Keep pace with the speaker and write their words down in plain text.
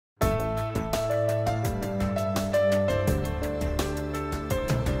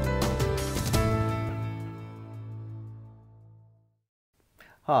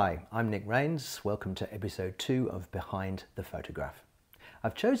Hi, I'm Nick Rains. Welcome to episode 2 of Behind the Photograph.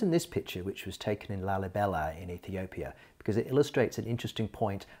 I've chosen this picture, which was taken in Lalibela in Ethiopia, because it illustrates an interesting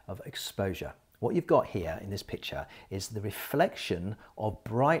point of exposure. What you've got here in this picture is the reflection of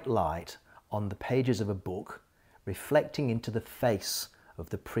bright light on the pages of a book, reflecting into the face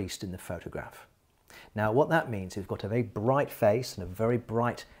of the priest in the photograph. Now what that means is we've got a very bright face and a very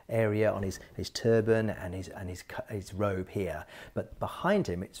bright area on his turban and his robe here, but behind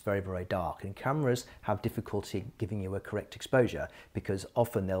him it's very, very dark, and cameras have difficulty giving you a correct exposure because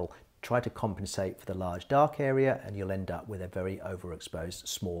often they'll try to compensate for the large dark area and you'll end up with a very overexposed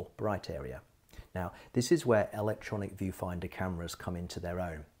small bright area. Now this is where electronic viewfinder cameras come into their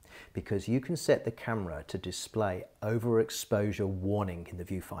own, because you can set the camera to display overexposure warning in the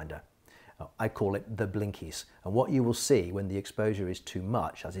viewfinder. I call it the blinkies, and what you will see when the exposure is too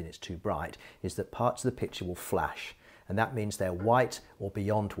much, as in it's too bright, is that parts of the picture will flash, and that means they're white or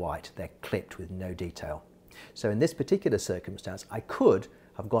beyond white, they're clipped with no detail. So in this particular circumstance, I could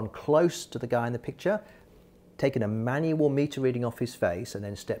have gone close to the guy in the picture, taken a manual meter reading off his face, and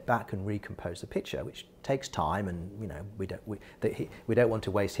then step back and recompose the picture, which takes time, and we don't want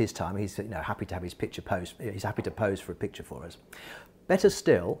to waste his time. He's happy to have his picture posed. He's happy to pose for a picture for us. Better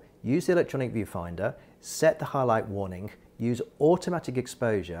still, use the electronic viewfinder, set the highlight warning, use automatic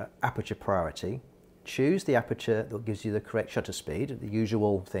exposure, aperture priority, choose the aperture that gives you the correct shutter speed, the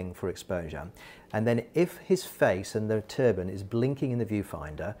usual thing for exposure, and then if his face and the turban is blinking in the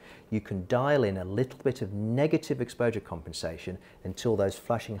viewfinder, you can dial in a little bit of negative exposure compensation until those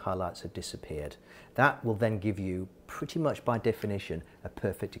flashing highlights have disappeared. That will then give you, pretty much by definition, a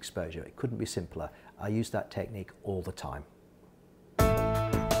perfect exposure. It couldn't be simpler. I use that technique all the time.